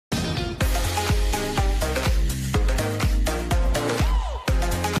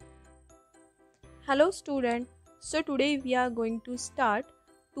Hello student. So today we are going to start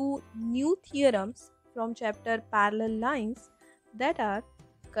two new theorems from chapter parallel lines, that are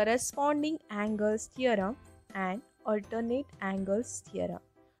corresponding angles theorem and alternate angles theorem.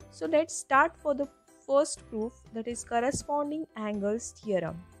 So let's start for the first proof, that is corresponding angles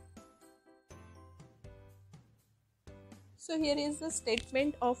theorem. So here is the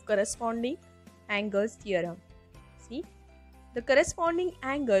statement of corresponding angles theorem. See, the corresponding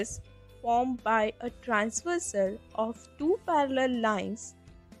angles formed by a transversal of two parallel lines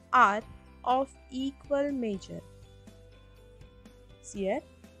are of equal measure. See here,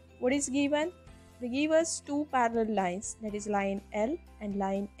 what is given? They give us two parallel lines, that is line L and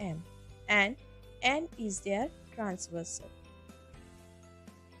line M, and N is their transversal.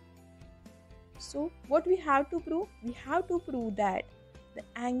 So what we have to prove? We have to prove that the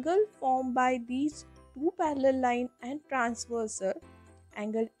angle formed by these two parallel line and transversal,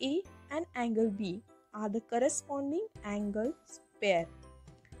 angle A and angle B, are the corresponding angles pair,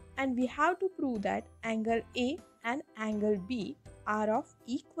 and we have to prove that angle A and angle B are of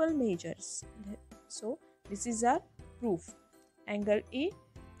equal measures. So this is our proof. Angle A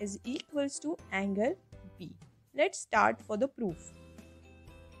is equals to angle B. Let's start for the proof.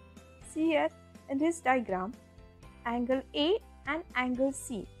 See here in this diagram, angle A and angle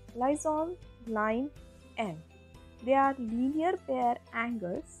C lies on line M. They are linear pair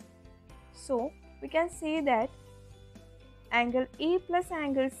angles. So we can say that angle A plus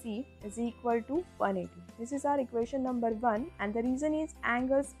angle C is equal to 180. This is our equation number 1, and the reason is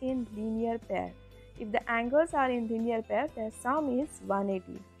angles in linear pair. If the angles are in linear pair, their sum is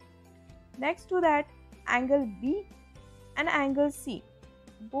 180. Next to that, angle B and angle C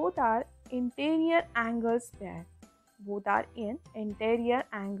both are interior angles pair. Both are in interior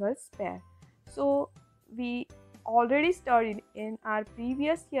angles pair. So we already studied in our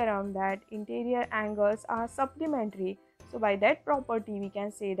previous theorem that interior angles are supplementary. So by that property we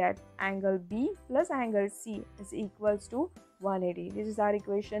can say that angle B plus angle C is equals to 180. This is our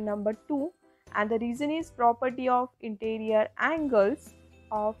equation number 2, and the reason is property of interior angles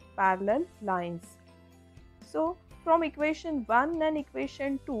of parallel lines. So from equation 1 and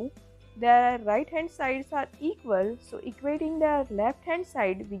equation 2, their right hand sides are equal, so equating their left hand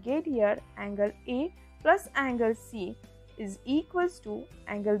side, we get here angle A plus angle C is equals to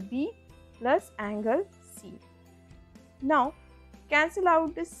angle B plus angle C. Now cancel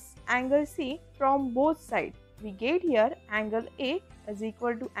out this angle C from both sides. We get here angle A is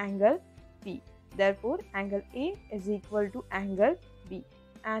equal to angle B. Therefore angle A is equal to angle B,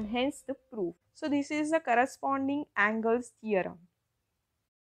 and hence the proof. So this is the corresponding angles theorem.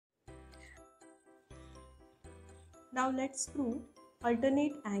 Now let's prove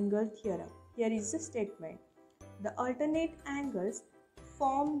alternate angle theorem. Here is the statement. The alternate angles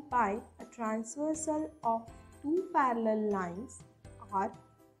formed by a transversal of two parallel lines are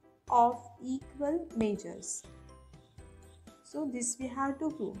of equal measures. So this we have to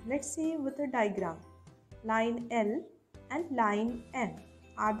prove. Let's say with a diagram, line L and line M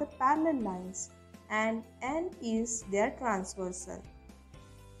are the parallel lines and N is their transversal.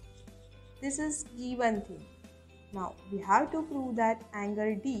 This is given thing. Now we have to prove that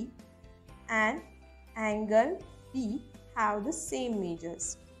angle D and angle B have the same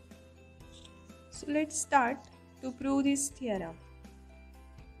measures. So let's start to prove this theorem.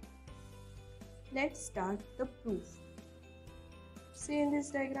 Let's start the proof. See in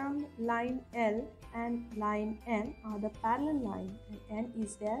this diagram, line L and line M are the parallel line and N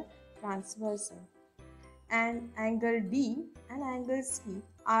is their transversal. And angle D and angle C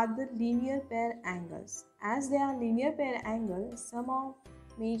are the linear pair angles. As they are linear pair angles, sum of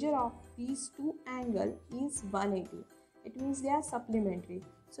measure of these two angles is 180. It means they are supplementary.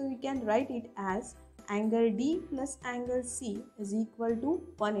 So we can write it as angle D plus angle C is equal to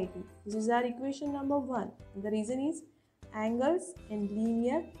 180. This is our equation number 1. And the reason is angles in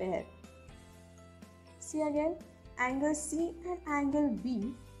linear pair. See again, angle C and angle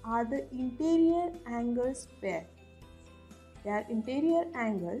B are the interior angles pair. They are interior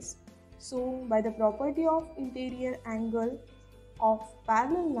angles. So by the property of interior angle of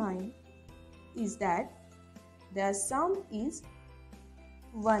parallel line is that their sum is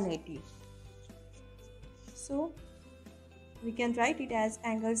 180. So we can write it as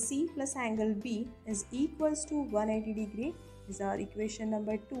angle C plus angle B is equals to 180 degree. This is our equation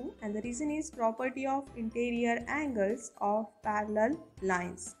number 2, and the reason is property of interior angles of parallel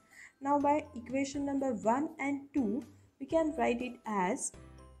lines. Now by equation number 1 and 2, we can write it as,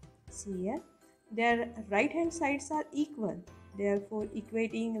 see here, their right hand sides are equal. Therefore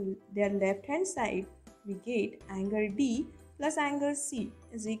equating their left hand side, we get angle D plus angle C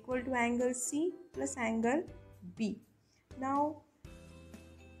is equal to angle C plus angle B. Now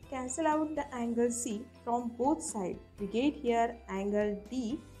cancel out the angle C from both sides. We get here angle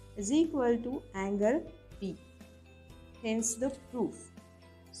D is equal to angle B. Hence the proof.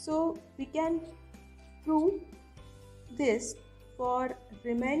 So we can prove this for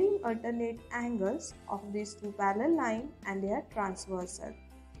remaining alternate angles of these two parallel lines and their transversal.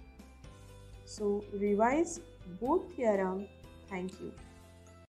 So revise both theorem. Thank you.